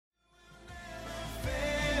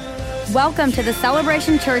Welcome to the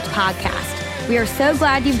Celebration Church podcast. We are so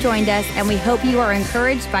glad you've joined us, and we hope you are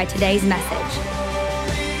encouraged by today's message.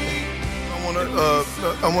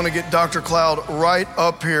 I want to get Dr. Cloud right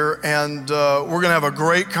up here, and we're going to have a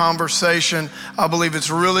great conversation. I believe it's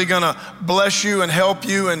really going to bless you and help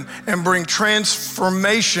you and bring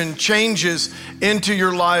transformation, changes into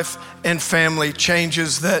your life and family,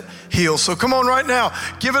 changes that heal. So come on right now,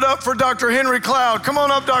 give it up for Dr. Henry Cloud. Come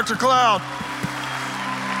on up, Dr. Cloud.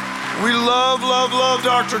 We love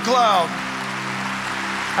Dr. Cloud.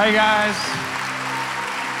 Hey guys.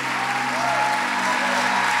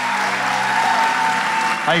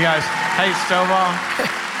 Hey guys. Hey Stovall.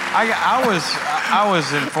 I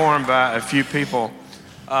was informed by a few people.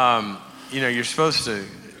 You're supposed to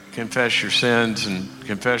confess your sins and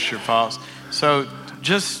confess your faults. So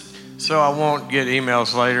just so I won't get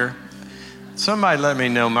emails later, somebody let me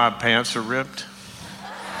know my pants are ripped.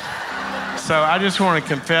 So I just want to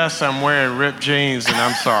confess I'm wearing ripped jeans, and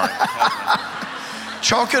I'm sorry.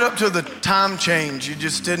 Chalk it up to the time change. You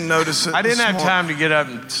just didn't notice it. I didn't have time to get up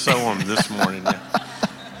and sew them this morning.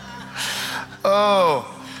 Well,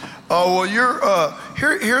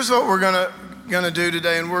 here's what we're gonna do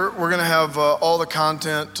today, and we're gonna have all the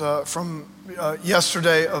content from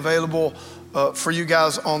yesterday available for you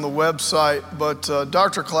guys on the website. But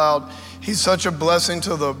Dr. Cloud, he's such a blessing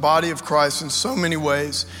to the body of Christ in so many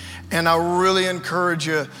ways. And I really encourage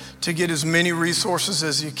you to get as many resources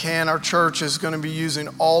as you can. Our church is going to be using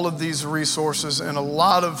all of these resources in a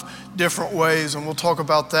lot of different ways, and we'll talk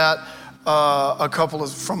about that in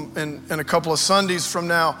a couple of Sundays from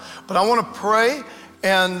now. But I want to pray,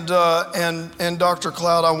 and Dr.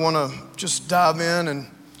 Cloud, I want to just dive in and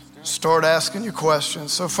start asking you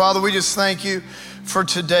questions. So, Father, we just thank you for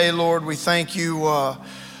today, Lord. We thank you,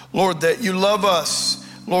 Lord, that you love us,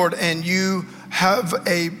 Lord, and you have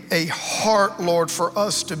a heart, Lord, for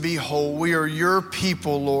us to be whole. We are your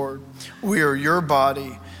people, Lord. We are your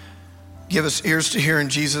body. Give us ears to hear in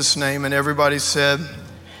Jesus' name. And everybody said,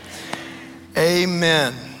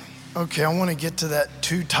 Amen. Okay, I want to get to that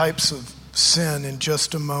two types of sin in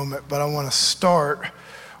just a moment, but I want to start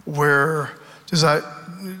where, does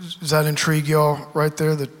that intrigue y'all right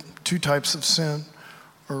there, the two types of sin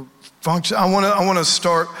or function? I want to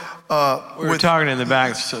start we were talking in the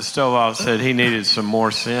back. Stovall said he needed some more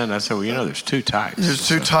sin. I said, well, there's two types. There's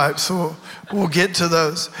two types, so we'll get to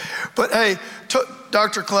those. But hey,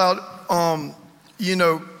 Dr. Cloud,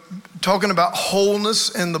 talking about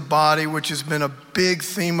wholeness in the body, which has been a big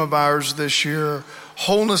theme of ours this year,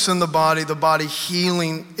 wholeness in the body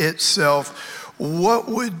healing itself. What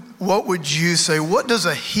would you say? What does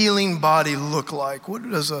a healing body look like? What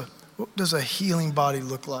does a healing body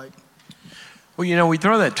look like? Well, we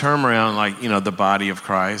throw that term around like, the body of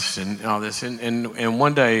Christ and all this. And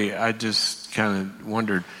one day I just kind of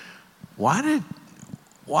wondered, why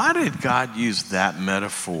did God use that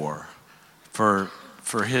metaphor for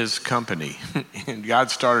his company? And God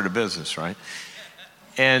started a business, right?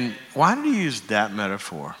 And why did he use that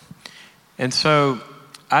metaphor? And so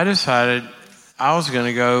I decided I was going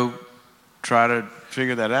to go try to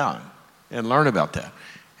figure that out and learn about that.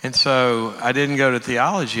 And so I didn't go to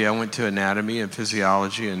theology. I went to anatomy and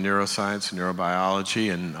physiology and neuroscience and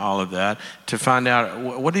neurobiology and all of that to find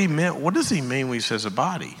out what he meant. What does he mean when he says a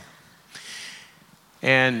body?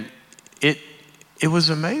 And it was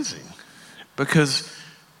amazing, because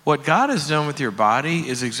what God has done with your body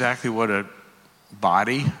is exactly what a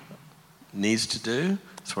body needs to do.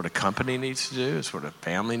 It's what a company needs to do. It's what a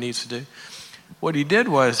family needs to do. What he did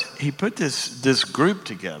was he put this group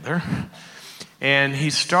together. And he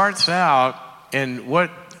starts out, and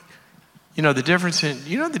the difference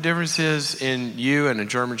is in you and a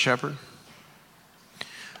German Shepherd?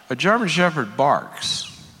 A German Shepherd barks.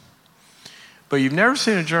 But you've never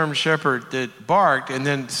seen a German Shepherd that barked and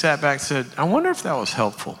then sat back and said, I wonder if that was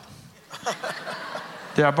helpful.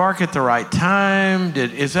 Did I bark at the right time?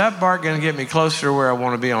 Is that bark going to get me closer to where I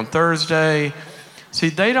want to be on Thursday? See,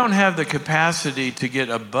 they don't have the capacity to get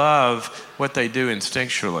above what they do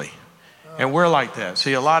instinctually. And we're like that.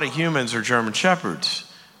 See, a lot of humans are German Shepherds.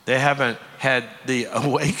 They haven't had the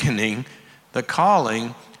awakening, the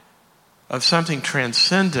calling of something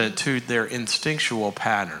transcendent to their instinctual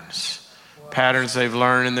patterns. Wow. Patterns they've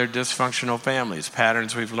learned in their dysfunctional families,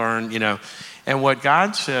 patterns we've learned, And what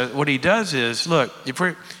God says, what he does is, look,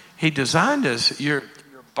 he designed us, your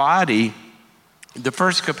body, the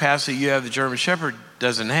first capacity you have the German Shepherd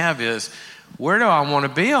doesn't have is, where do I want to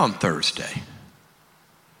be on Thursday?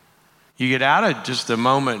 You get out of just the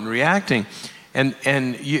moment and reacting, and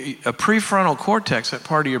a prefrontal cortex, that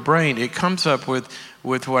part of your brain, it comes up with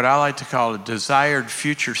what I like to call a desired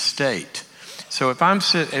future state. So if I'm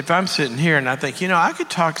sitting here and I think, I could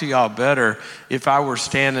talk to y'all better if I were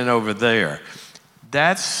standing over there.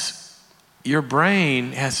 Your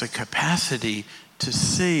brain has a capacity to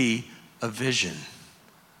see a vision,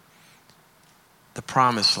 the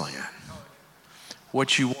promised land,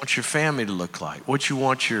 what you want your family to look like, what you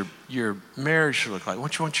want your marriage to look like,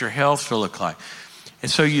 what you want your health to look like. And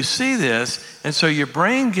so you see this, and so your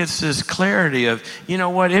brain gets this clarity of,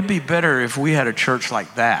 it'd be better if we had a church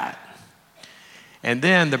like that. And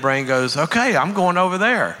then the brain goes, okay, I'm going over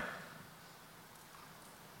there.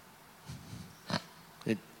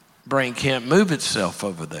 Brain can't move itself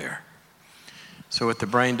over there. So what the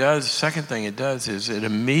brain does, the second thing it does is it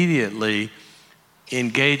immediately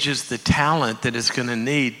engages the talent that it's going to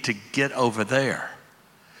need to get over there.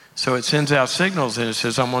 So it sends out signals and it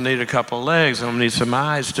says, I'm going to need a couple of legs. I'm going to need some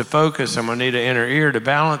eyes to focus. I'm going to need an inner ear to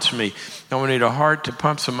balance me. I'm going to need a heart to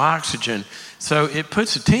pump some oxygen. So it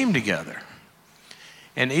puts a team together.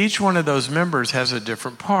 And each one of those members has a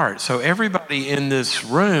different part. So everybody in this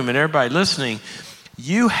room and everybody listening,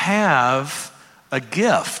 you have a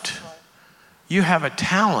gift. You have a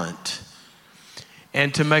talent.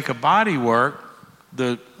 And to make a body work,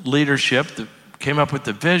 the leadership that came up with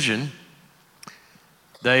the vision,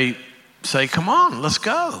 they say, come on, let's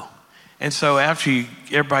go. And so after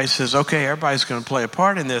everybody says, okay, everybody's going to play a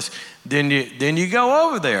part in this, then you go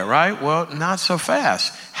over there, right? Well, not so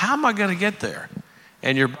fast. How am I going to get there?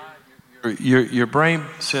 And your brain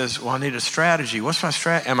says, well, I need a strategy. What's my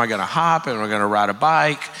strategy? Am I going to hop? Am I going to ride a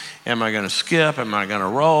bike? Am I going to skip? Am I going to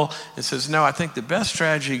roll? It says, no, I think the best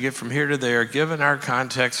strategy to get from here to there, given our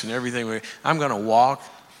context and everything, I'm going to walk,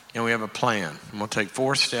 and we have a plan. I'm going to take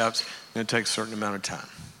 4 steps. It's going to take a certain amount of time.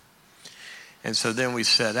 And so then we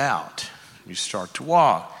set out. You start to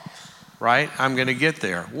walk, right? I'm going to get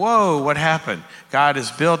there. Whoa, what happened? God has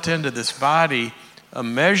built into this body a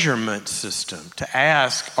measurement system to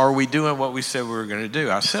ask, are we doing what we said we were going to do?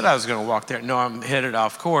 I said I was going to walk there. No, I'm headed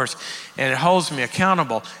off course. And it holds me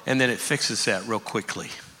accountable, and then it fixes that real quickly.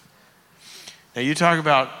 Now, you talk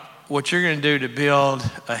about what you're going to do to build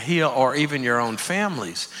a hill or even your own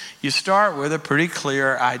families. You start with a pretty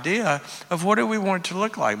clear idea of what do we want it to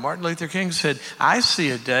look like. Martin Luther King said, I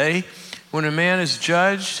see a day when a man is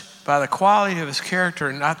judged by the quality of his character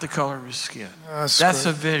and not the color of his skin. That's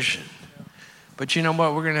a vision. But you know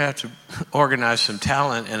what? We're going to have to organize some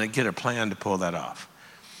talent and get a plan to pull that off.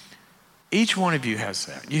 Each one of you has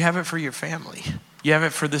that. You have it for your family. You have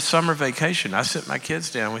it for the summer vacation. I sit my kids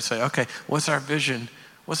down and we say, okay, what's our vision?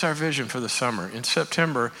 What's our vision for the summer? In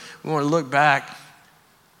September, we want to look back.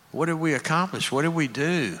 What did we accomplish? What did we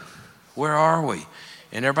do? Where are we?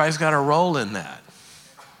 And everybody's got a role in that.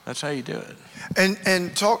 That's how you do it.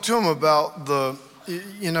 And talk to them about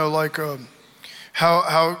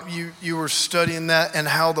how you were studying that and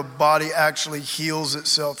how the body actually heals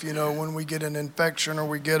itself, when we get an infection or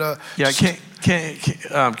we get a... Yeah,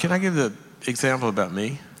 can I give the example about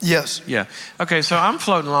me? Yes. Yeah. Okay, so I'm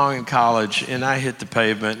floating along in college and I hit the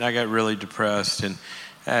pavement and I got really depressed and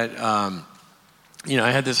I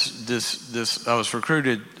had this I was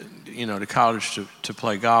recruited, to college to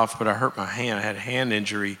play golf, but I hurt my hand. I had a hand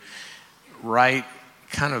injury right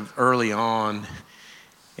kind of early on.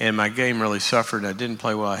 And my game really suffered. I didn't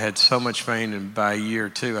play well. I had so much pain, and by a year or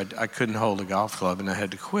two, I couldn't hold a golf club, and I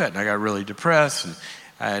had to quit. And I got really depressed, and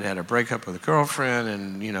I had a breakup with a girlfriend,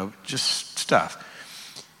 and just stuff.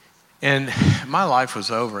 And my life was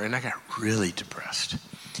over, and I got really depressed.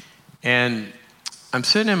 And I'm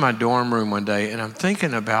sitting in my dorm room one day, and I'm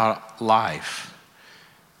thinking about life.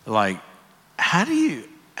 Like, how do you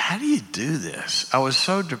do this? I was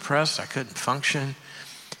so depressed, I couldn't function.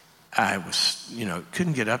 I was,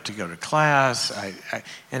 couldn't get up to go to class.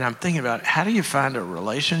 And I'm thinking about, how do you find a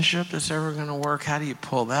relationship that's ever going to work? How do you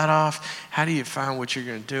pull that off? How do you find what you're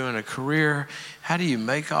going to do in a career? How do you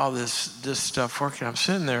make all this stuff work? And I'm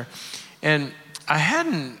sitting there, and I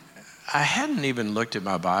hadn't even looked at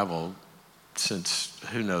my Bible since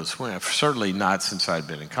who knows when. Certainly not since I'd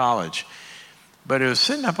been in college. But it was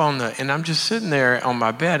sitting up and I'm just sitting there on my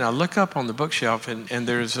bed, and I look up on the bookshelf, and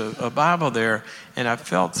there's a Bible there, and I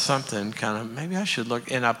felt something kind of, maybe I should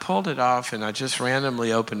look, and I pulled it off, and I just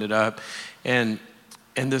randomly opened it up, and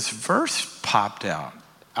this verse popped out.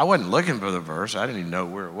 I wasn't looking for the verse. I didn't even know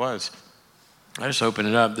where it was. I just opened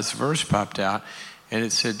it up. This verse popped out, and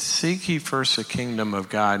it said, "Seek ye first the kingdom of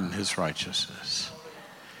God and his righteousness."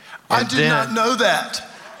 I did not know that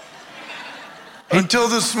until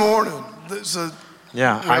this morning. We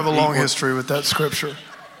have a long history with that scripture.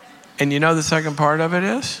 And the second part of it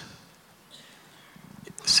is?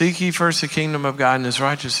 Seek ye first the kingdom of God and his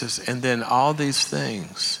righteousness, and then all these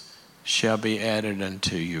things shall be added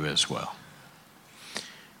unto you as well.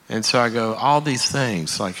 And so I go, all these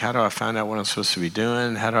things, like how do I find out what I'm supposed to be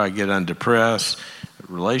doing? How do I get undepressed?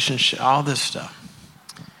 Relationship, all this stuff.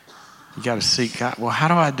 You got to seek God. Well, how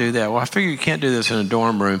do I do that? Well, I figure you can't do this in a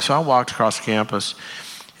dorm room. So I walked across campus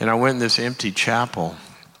and I went in this empty chapel.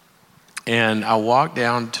 And I walked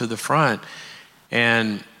down to the front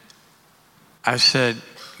and I said,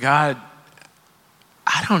 God,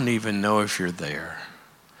 I don't even know if you're there,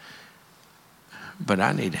 but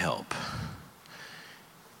I need help.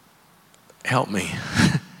 Help me.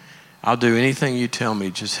 I'll do anything you tell me,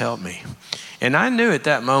 just help me. And I knew at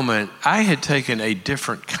that moment I had taken a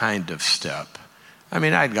different kind of step. I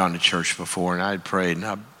mean, I'd gone to church before and I'd prayed and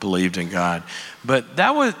I believed in God. But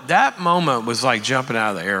that moment was like jumping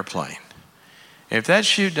out of the airplane. If that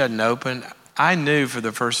chute doesn't open, I knew for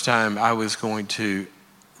the first time I was going to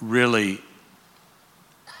really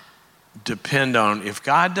depend on, if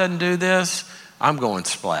God doesn't do this, I'm going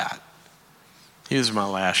splat. He was my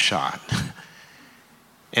last shot.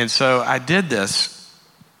 And so I did this,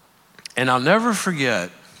 and I'll never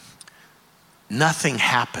forget, nothing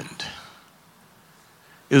happened.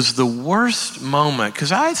 It was the worst moment,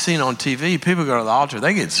 because I had seen on TV, people go to the altar,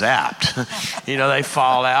 they get zapped. They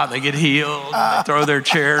fall out, they get healed, they throw their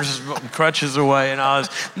chairs, crutches away and all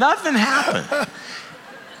this. Nothing happened.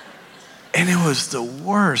 And it was the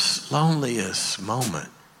worst, loneliest moment.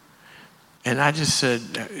 And I just said,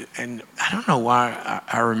 and I don't know why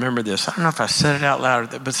I remember this. I don't know if I said it out loud,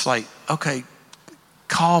 but it's like, okay,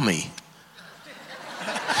 call me.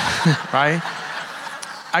 Right?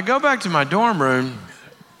 I go back to my dorm room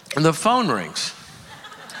and the phone rings.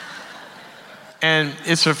 And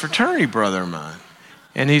it's a fraternity brother of mine.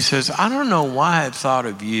 And he says, I don't know why I thought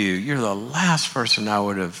of you. You're the last person I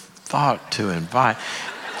would have thought to invite.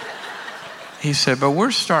 He said, but we're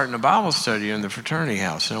starting a Bible study in the fraternity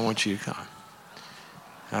house and I want you to come.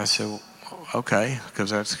 I said, well, okay, because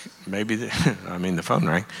that's maybe, the phone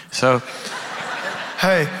rang. So.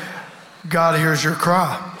 Hey, God hears your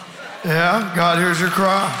cry. Yeah, God hears your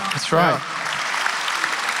cry. That's right. Yeah.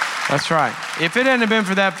 That's right. If it hadn't been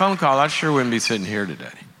for that phone call, I sure wouldn't be sitting here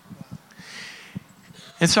today.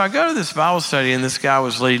 And so I go to this Bible study, and this guy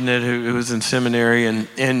was leading it who was in seminary, and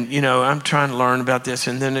I'm trying to learn about this,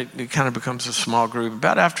 and then it kind of becomes a small group.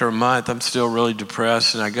 About after a month, I'm still really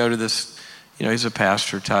depressed, and I go to this, he's a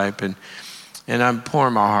pastor type, and I'm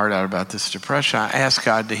pouring my heart out about this depression. I asked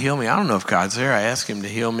God to heal me. I don't know if God's there. I asked him to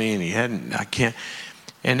heal me, and he hadn't. I can't.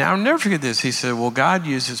 And I'll never forget this. He said, well, God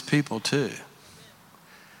uses people too.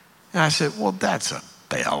 And I said, well, that's a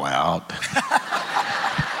bailout.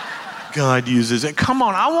 God uses it. Come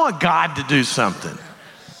on, I want God to do something.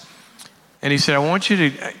 And he said, I want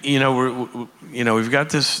you to, we've got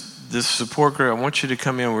this support group. I want you to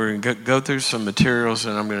come in. We're going to go through some materials,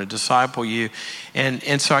 and I'm going to disciple you.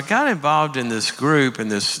 And so I got involved in this group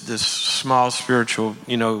and this small spiritual,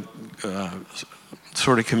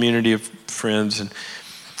 sort of community of friends.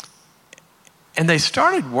 And they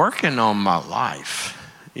started working on my life,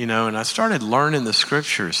 and I started learning the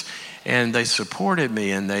scriptures. And they supported me,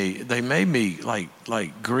 and they made me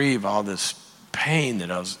like grieve all this pain that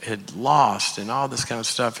I had lost and all this kind of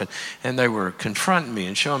stuff. And they were confronting me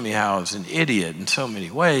and showing me how I was an idiot in so many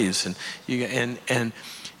ways. And then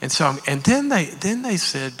they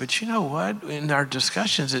said, but you know what? In our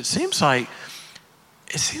discussions, it seems like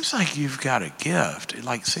you've got a gift.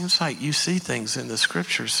 It seems like you see things in the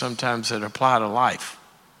scriptures sometimes that apply to life.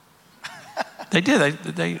 They did.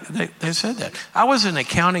 They said that. I was an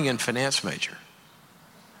accounting and finance major.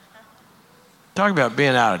 Talk about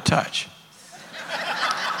being out of touch.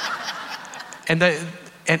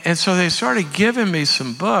 And so they started giving me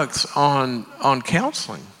some books on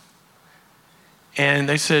counseling. And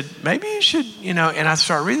they said, maybe you should, and I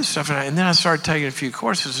started reading stuff, and then I started taking a few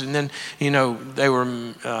courses, and then, they were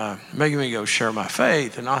making me go share my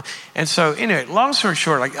faith and all. And so, anyway, long story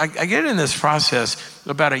short, I get in this process.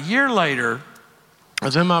 About a year later, I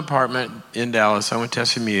was in my apartment in Dallas. I went to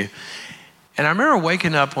SMU. And I remember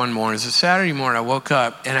waking up one morning. It was a Saturday morning. I woke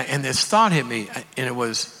up, and this thought hit me, and it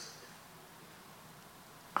was,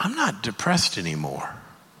 I'm not depressed anymore.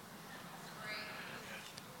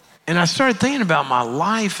 And I started thinking about my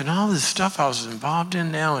life and all this stuff I was involved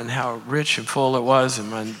in now and how rich and full it was, and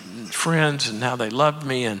my friends and how they loved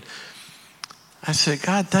me. And I said,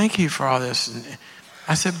 God, thank you for all this. And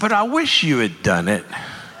I said, but I wish you had done it.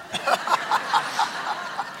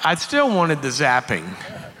 I still wanted the zapping,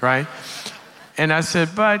 right? And I said,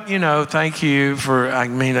 but, thank you for, I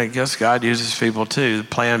guess God uses people too,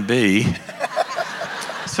 plan B.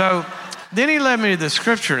 So then he led me to the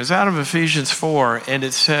scripture. It's out of Ephesians 4, and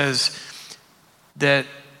it says that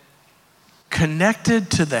connected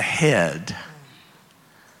to the head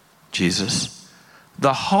Jesus.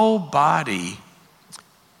 The whole body,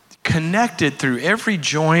 connected through every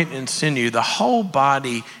joint and sinew, the whole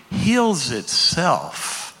body heals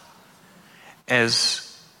itself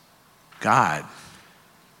as God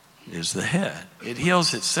is the head. It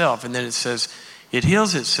heals itself. And then it says, it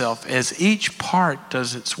heals itself as each part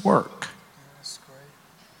does its work. That's great.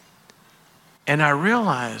 And I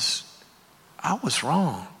realized I was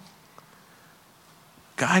wrong.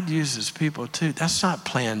 God uses people too. That's not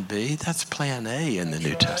plan B. That's plan A in the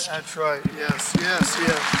New Testament. That's right. Yes.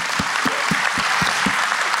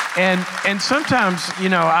 And sometimes, you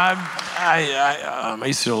know, I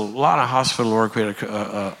used to do a lot of hospital work. We had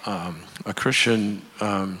a Christian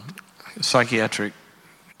psychiatric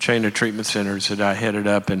chain of treatment centers that I headed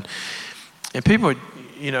up, and people would,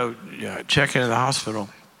 you know, check into the hospital,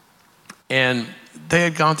 and they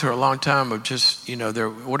had gone through a long time of just, you know,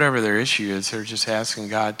 whatever their issue is, they're just asking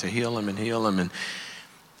God to heal them,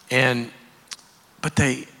 but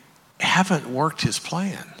they haven't worked His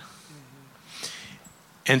plan.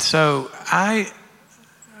 And so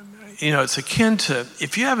it's akin to,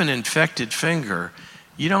 if you have an infected finger,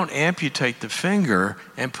 you don't amputate the finger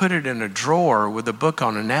and put it in a drawer with a book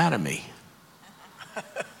on anatomy.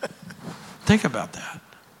 Think about that.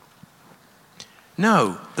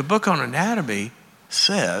 No, the book on anatomy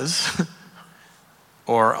says,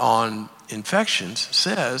 or on infections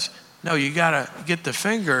says, no, you got to get the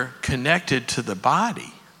finger connected to the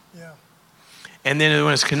body. Yeah. And then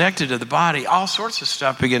when it's connected to the body, all sorts of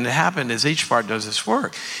stuff begin to happen as each part does its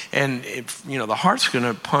work. And the heart's going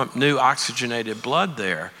to pump new oxygenated blood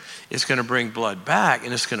there. It's going to bring blood back,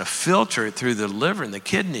 and it's going to filter it through the liver and the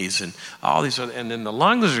kidneys and all these other, and then the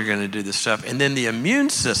lungs are going to do this stuff. And then the immune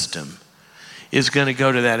system is going to go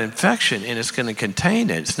to that infection, and it's going to contain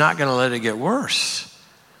it. It's not going to let it get worse.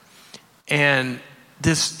 And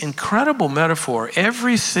this incredible metaphor,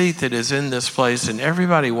 every seat that is in this place and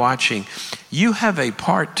everybody watching, you have a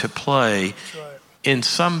part to play in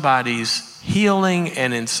somebody's healing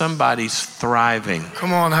and in somebody's thriving.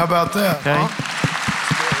 Come on, how about that? Okay?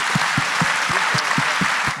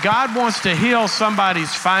 God wants to heal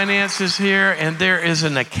somebody's finances here, and there is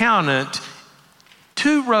an accountant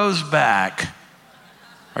 2 rows back.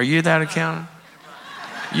 Are you that accountant?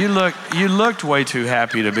 You looked way too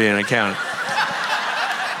happy to be an accountant.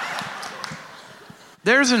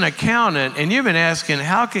 There's an accountant, and you've been asking,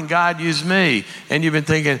 how can God use me? And you've been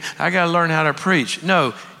thinking, I got to learn how to preach.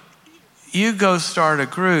 No, you go start a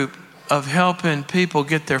group of helping people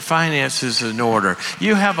get their finances in order.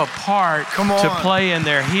 You have a part to play in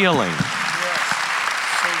their healing. Yes.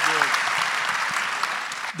 So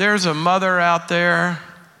good. There's a mother out there,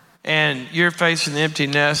 and you're facing the empty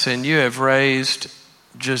nest, and you have raised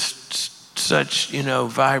just such,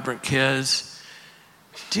 vibrant kids.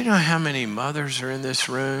 Do you know how many mothers are in this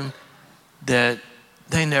room that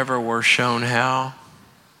they never were shown how?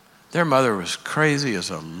 Their mother was crazy as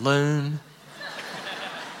a loon.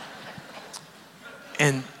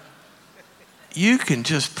 And you can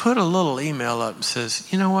just put a little email up and says,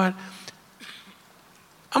 you know what?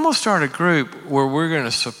 I'm going to start a group where we're going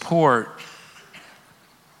to support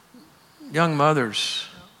young mothers.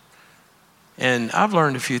 And I've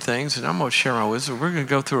learned a few things, and I'm going to share my wisdom. We're going to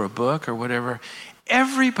go through a book or whatever.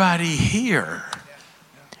 Everybody here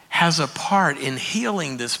has a part in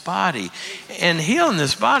healing this body. And healing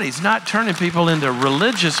this body is not turning people into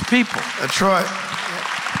religious people. That's right.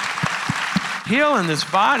 Healing this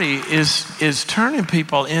body is turning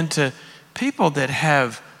people into people that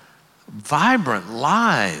have vibrant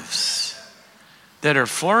lives, that are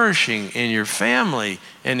flourishing in your family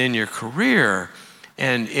and in your career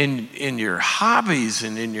and in your hobbies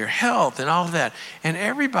and in your health and all of that. And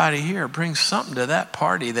everybody here brings something to that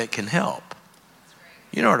party that can help.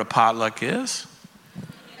 You know what a potluck is?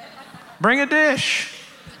 Bring a dish.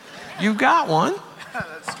 You've got one.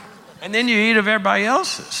 And then you eat of everybody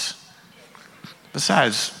else's.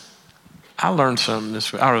 Besides, I learned something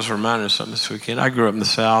this week. I was reminded of something this weekend. I grew up in the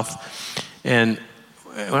South, and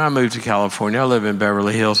when I moved to California, I live in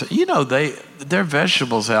Beverly Hills. You know, their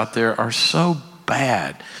vegetables out there are so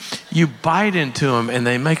bad. You bite into them, and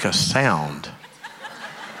they make a sound.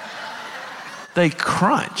 They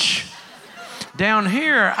crunch. Down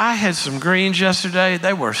here, I had some greens yesterday.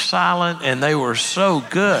 They were silent, and they were so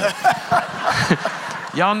good.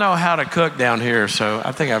 Y'all know how to cook down here, so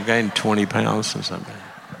I think I've gained 20 pounds since I've been here.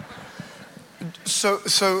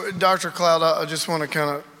 So Dr. Cloud, I just want to kind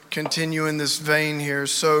of continue in this vein here.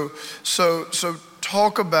 So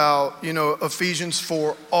talk about, Ephesians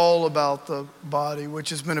 4, all about the body, which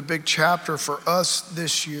has been a big chapter for us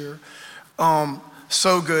this year.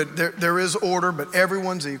 So good. There is order, but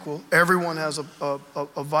everyone's equal. Everyone has a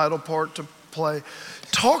vital part to play.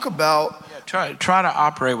 Talk about... Try to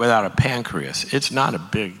operate without a pancreas. It's not a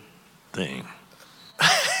big thing.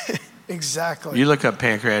 Exactly. You look up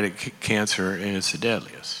pancreatic cancer and it's the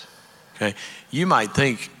deadliest. Okay, you might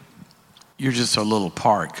think you're just a little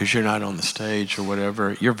part because you're not on the stage or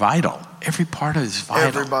whatever. You're vital. Every part of it is vital.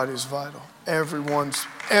 Everybody's vital. Everyone's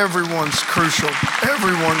crucial.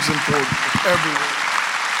 Everyone's important. Everyone.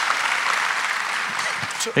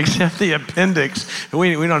 Except the appendix.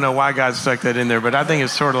 We don't know why God stuck that in there, but I think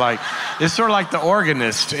it's sort of like the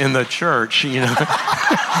organist in the church. You know,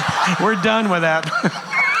 we're done with that.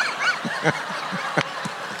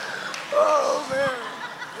 Oh man.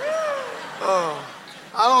 Oh,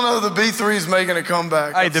 I don't know. The B3 is making a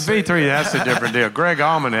comeback. Hey, the B3, that's a different deal. Greg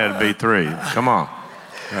Allman had a B3. Come on,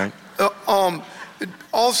 right?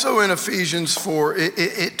 Also in Ephesians 4,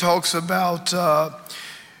 it talks about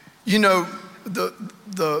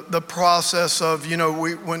the process of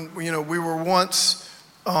when we were once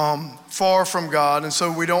far from God, and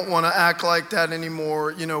so we don't want to act like that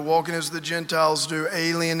anymore. Walking as the Gentiles do,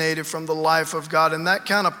 alienated from the life of God, and that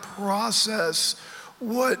kind of process.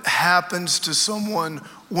 What happens to someone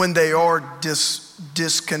when they are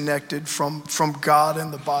disconnected from God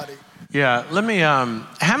and the body? Yeah, let me,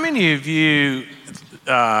 how many of you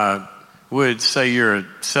would say you're a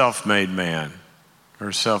self-made man or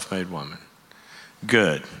a self-made woman?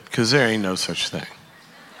 Good, because there ain't no such thing,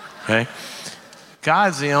 okay?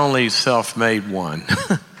 God's the only self-made one,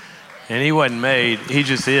 and he wasn't made, he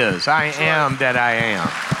just is. I am that I am.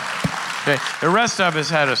 Okay? The rest of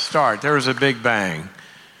us had a start. There was a big bang.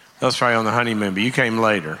 That's right, on the honeymoon, but you came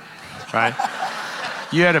later, right?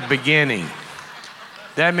 You had a beginning.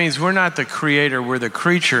 That means we're not the creator, we're the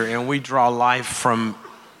creature, and we draw life from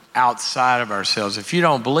outside of ourselves. If you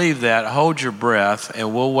don't believe that, hold your breath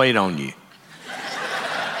and we'll wait on you.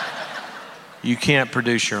 You can't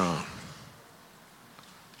produce your own.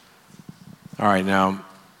 All right, now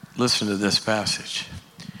listen to this passage.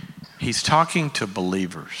 He's talking to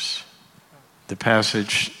believers. The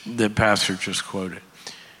passage that Pastor just quoted.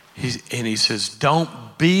 He says, don't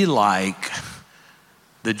be like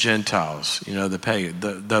the Gentiles, the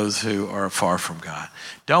pagan, those who are far from God.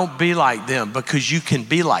 Don't be like them, because you can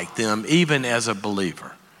be like them even as a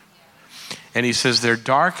believer. And he says they're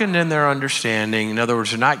darkened in their understanding. In other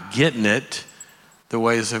words, they're not getting it, the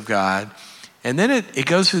ways of God. And then it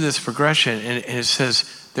goes through this progression, and it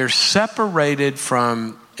says they're separated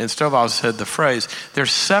from, and Stovall said the phrase, they're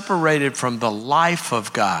separated from the life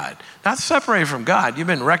of God. Not separated from God. You've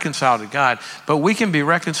been reconciled to God, but we can be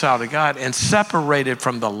reconciled to God and separated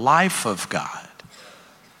from the life of God.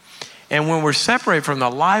 And when we're separated from the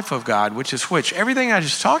life of God, which is everything I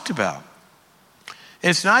just talked about.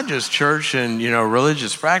 It's not just church and,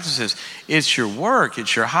 religious practices. It's your work,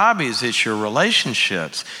 it's your hobbies, it's your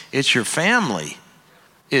relationships, it's your family.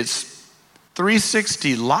 It's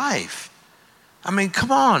 360 life. I mean,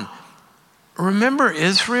 come on. Remember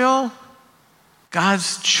Israel?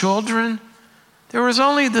 God's children? There was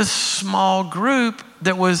only this small group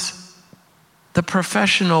that was the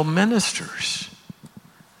professional ministers.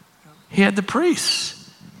 He had the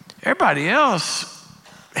priests. Everybody else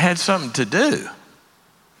had something to do.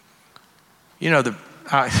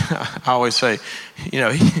 I always say,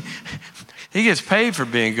 he gets paid for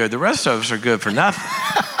being good. The rest of us are good for nothing,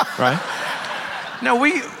 right? No,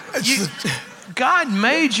 God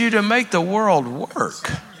made you to make the world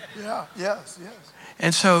work. Yeah, yes.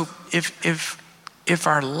 And so if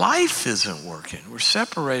our life isn't working, we're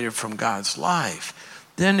separated from God's life,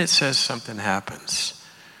 then it says something happens.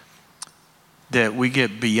 That we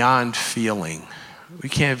get beyond feeling. We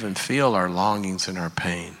can't even feel our longings and our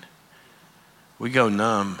pain. We go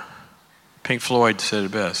numb. Pink Floyd said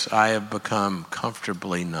it best, I have become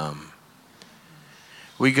comfortably numb.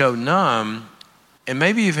 We go numb, and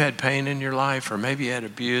maybe you've had pain in your life, or maybe you had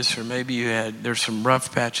abuse, or maybe there's some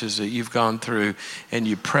rough patches that you've gone through, and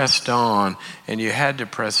you pressed on, and you had to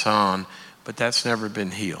press on, but that's never been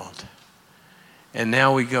healed. And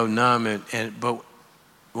now we go numb, but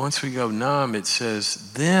once we go numb, it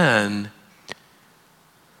says, then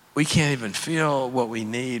we can't even feel what we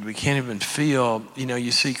need. We can't even feel,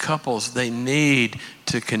 you see couples, they need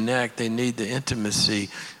to connect. They need the intimacy.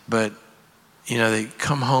 But, they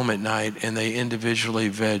come home at night and they individually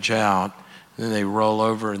veg out. And then they roll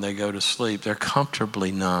over and they go to sleep. They're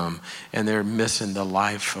comfortably numb. And they're missing the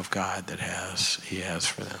life of God that He has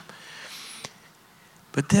for them.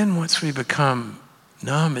 But then once we become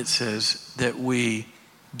numb, it says that we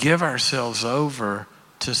give ourselves over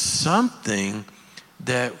to something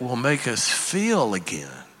that will make us feel again.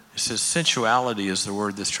 It says sensuality is the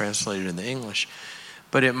word that's translated in the English,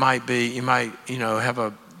 but it might be, you might, have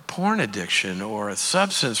a porn addiction or a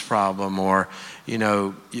substance problem, or,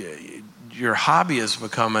 your hobby has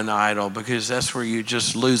become an idol because that's where you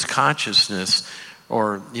just lose consciousness,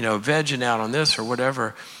 or, vegging out on this or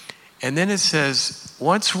whatever. And then it says,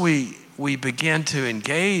 once we begin to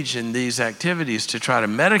engage in these activities to try to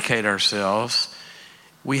medicate ourselves,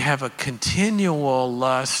 we have a continual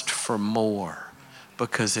lust for more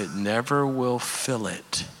because it never will fill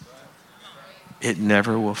it. It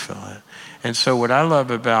never will fill it. And so what I love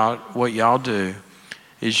about what y'all do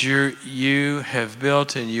is you have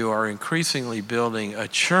built and you are increasingly building a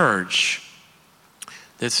church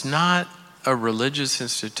that's not a religious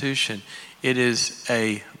institution. It is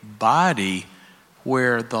a body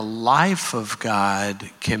where the life of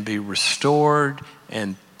God can be restored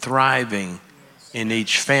and thriving in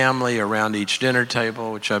each family, around each dinner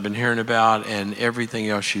table, which I've been hearing about, and everything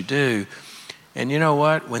else you do. And you know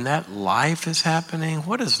what? When that life is happening,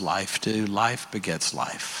 what does life do? Life begets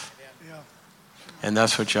life. Yeah. And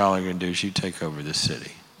that's what y'all are going to do, is you take over this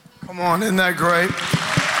city. Come on, isn't that great?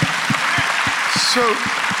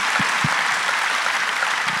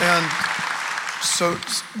 So,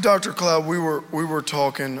 Dr. Cloud, we were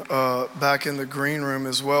talking back in the green room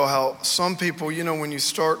as well, how some people, when you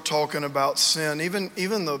start talking about sin,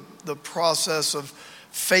 even the process of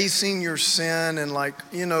facing your sin and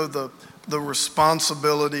the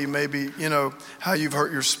responsibility, maybe, how you've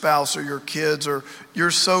hurt your spouse or your kids, or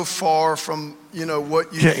you're so far from,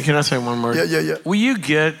 what you... Can I say one more? Yeah. Will you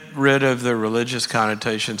get rid of the religious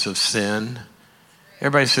connotations of sin?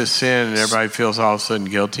 Everybody says sin and everybody feels all of a sudden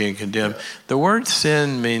guilty and condemned. Yeah. The word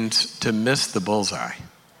sin means to miss the bullseye.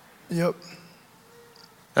 Yep.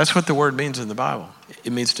 That's what the word means in the Bible.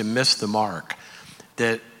 It means to miss the mark.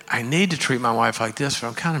 That I need to treat my wife like this, but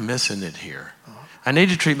I'm kind of missing it here. I need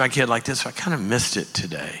to treat my kid like this, but I kind of missed it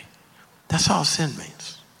today. That's all sin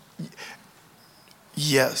means.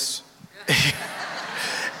 Yes.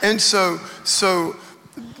 And so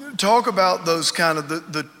talk about those kind of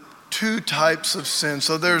the two types of sin.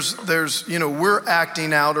 So there's we're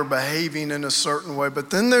acting out or behaving in a certain way,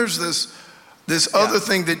 but then there's this other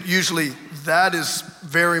thing that usually that is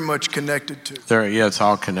very much connected to. It's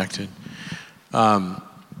all connected.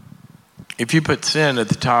 If you put sin at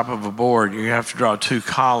the top of a board, you have to draw two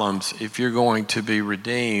columns. If you're going to be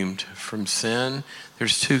redeemed from sin,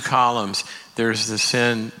 there's two columns. There's the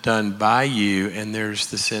sin done by you, and there's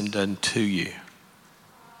the sin done to you.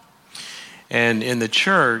 And in the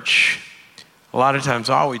church, a lot of times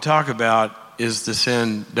all we talk about is the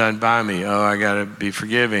sin done by me. Oh, I got to be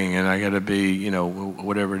forgiving, and I got to be,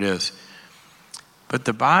 whatever it is. But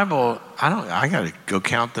the Bible, I got to go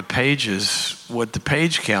count the pages, what the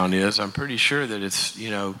page count is. I'm pretty sure that it's,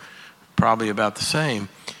 probably about the same.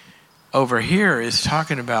 Over here is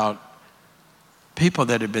talking about people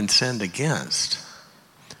that have been sinned against,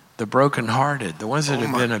 the brokenhearted, the ones that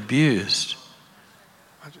have been abused.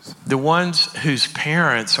 The ones whose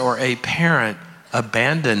parents or a parent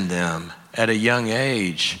abandoned them at a young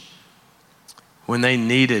age when they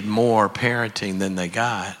needed more parenting than they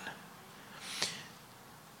got.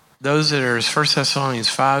 Those that are, as 1 Thessalonians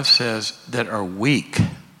 5 says, that are weak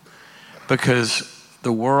because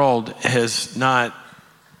the world has not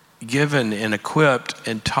given and equipped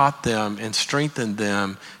and taught them and strengthened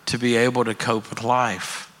them to be able to cope with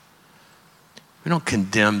life. We don't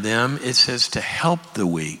condemn them. It says to help the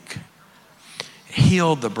weak,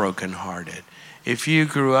 heal the brokenhearted. If you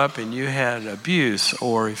grew up and you had abuse,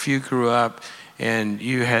 or if you grew up and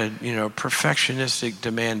you had, perfectionistic,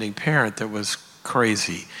 demanding parent that was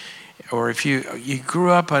crazy, or if you grew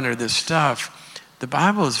up under this stuff, the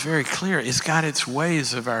Bible is very clear. It's got its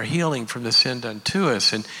ways of our healing from the sin done to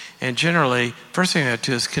us. And generally, first thing we have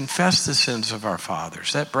to do is confess the sins of our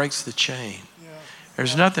fathers. That breaks the chain.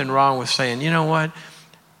 There's nothing wrong with saying, you know what?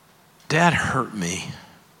 Dad hurt me.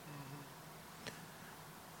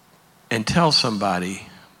 And tell somebody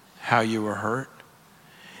how you were hurt.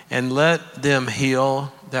 And let them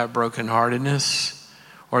heal that brokenheartedness,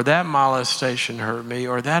 or that molestation hurt me,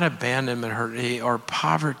 or that abandonment hurt me, or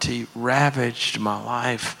poverty ravaged my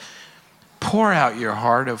life. Pour out your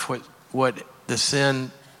heart of what the sin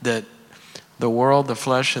that the world, the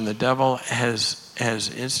flesh, and the devil has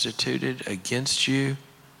instituted against you,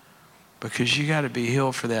 because you got to be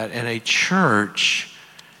healed for that. And a church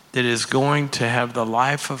that is going to have the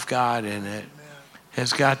life of God in it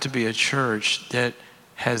has got to be a church that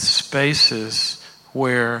has spaces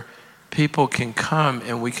where people can come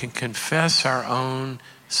and we can confess our own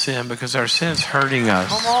sin, because our sin's hurting us.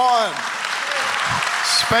 Come on.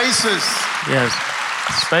 Spaces. Yes.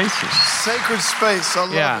 Spaces. Sacred space. I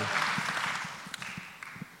love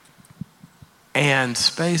it. And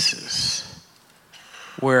spaces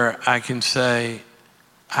where I can say,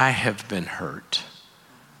 I have been hurt.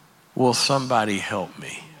 Will somebody help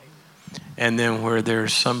me? And then where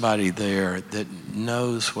there's somebody there that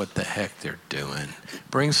knows what the heck they're doing,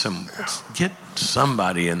 get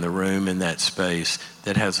somebody in the room in that space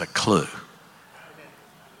that has a clue.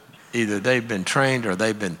 Either they've been trained or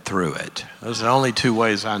they've been through it. Those are the only two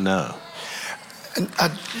ways I know. And I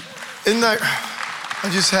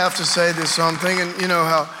just have to say this. So I'm thinking, you know,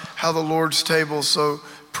 how the Lord's table is so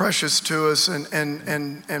precious to us,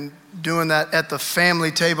 and doing that at the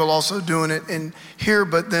family table, also doing it in here.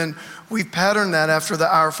 But then we pattern that after the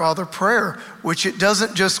Our Father prayer, which it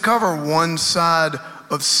doesn't just cover one side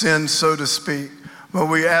of sin, so to speak. But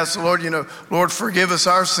we ask the Lord, you know, Lord, forgive us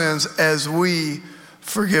our sins as we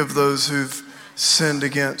forgive those who've sinned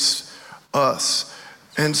against us.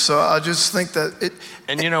 And so I just think that it.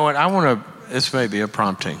 And you know what? This may be a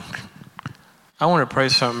prompting. I want to pray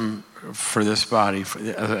something for this body.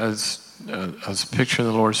 As I was picturing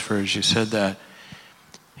the Lord's Prayer as you said that.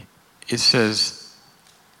 It says,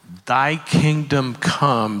 thy kingdom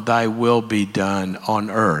come, thy will be done on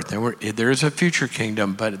earth. And there is a future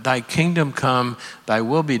kingdom, but thy kingdom come, thy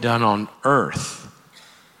will be done on earth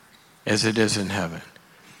as it is in heaven.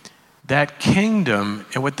 That kingdom,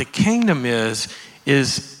 and what the kingdom is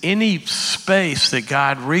any space that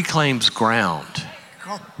God reclaims ground.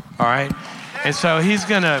 All right? And so he's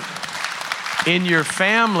going to, in your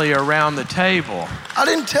family around the table. I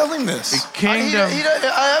didn't tell him this. The kingdom.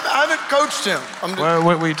 I haven't coached him.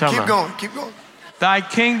 What were you talking about? Keep going. Thy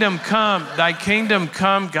kingdom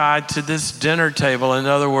come, God, to this dinner table. In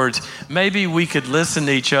other words, maybe we could listen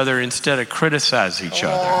to each other instead of criticize each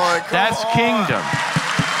other. That's kingdom.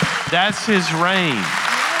 That's his reign.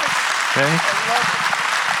 Okay?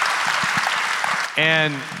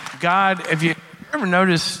 And God, have you ever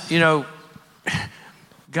noticed, you know,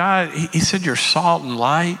 God, he said you're salt and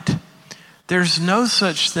light. There's no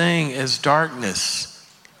such thing as darkness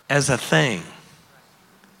as a thing.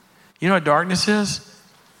 You know what darkness is?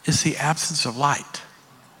 It's the absence of light.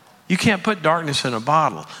 You can't put darkness in a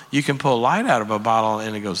bottle. You can pull light out of a bottle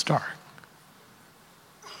and it goes dark.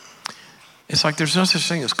 It's like there's no such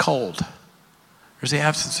thing as cold. There's the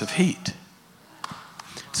absence of heat.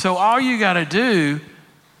 So all you got to do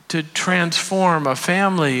to transform a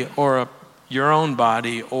family or your own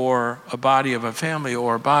body or a body of a family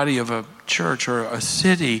or a body of a church or a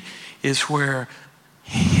city is where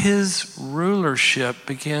his rulership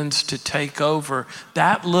begins to take over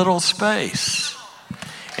that little space.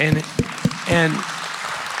 And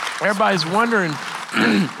everybody's wondering,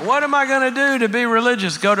 what am I going to do to be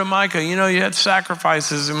religious? Go to Micah. You know, you had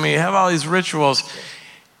sacrifices and we have all these rituals.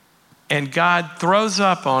 And God throws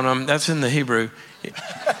up on them. That's in the Hebrew.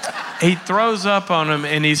 He throws up on them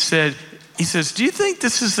and he says, do you think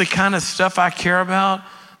this is the kind of stuff I care about?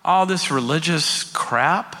 All this religious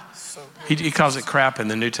crap? He calls it crap in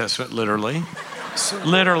the New Testament, literally.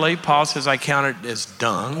 Literally, Paul says, I count it as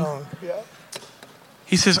dung.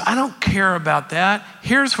 He says, I don't care about that.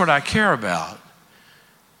 Here's what I care about.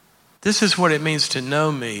 This is what it means to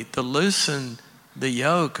know me, to loosen the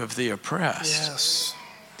yoke of the oppressed. Yes.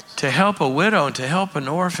 To help a widow and to help an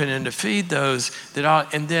orphan and to feed those that all,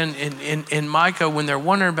 and then in Micah, when they're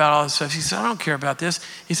wondering about all this stuff, he said, I don't care about this.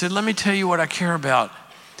 He said, let me tell you what I care about.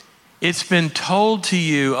 It's been told to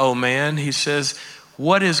you, oh man, he says,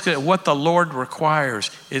 what is good, what the Lord requires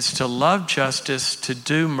is to love justice, to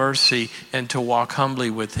do mercy, and to walk humbly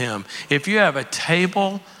with him. If you have a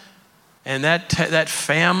table and that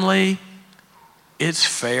family, it's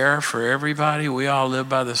fair for everybody. We all live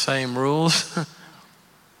by the same rules.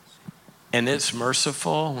 And it's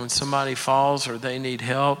merciful. When somebody falls or they need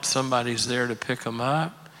help, somebody's there to pick them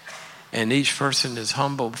up. And each person is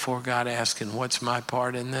humble before God, asking, what's my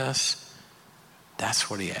part in this? That's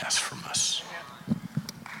what he asks from us.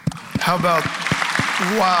 How about,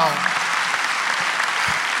 wow.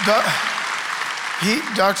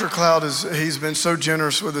 Dr. Cloud, he's been so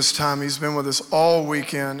generous with his time. He's been with us all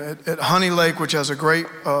weekend at Honey Lake, which has a great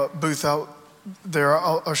booth out there.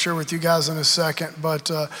 I'll share with you guys in a second, but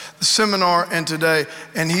the seminar and today,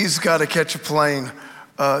 and he's got to catch a plane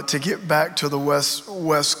to get back to the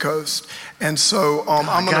West Coast. And so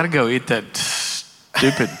I got to go eat that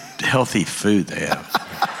stupid healthy food they have.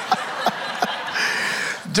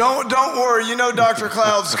 Don't worry. You know Dr.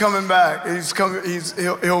 Cloud's coming back.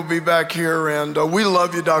 He'll be back here, and we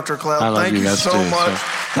love you, Dr. Cloud. I love Thank you so much.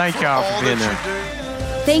 Thank y'all for being there.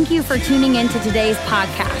 Thank you for tuning in to today's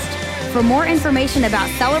podcast. For more information about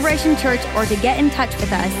Celebration Church or to get in touch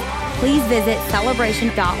with us, please visit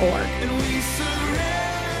celebration.org.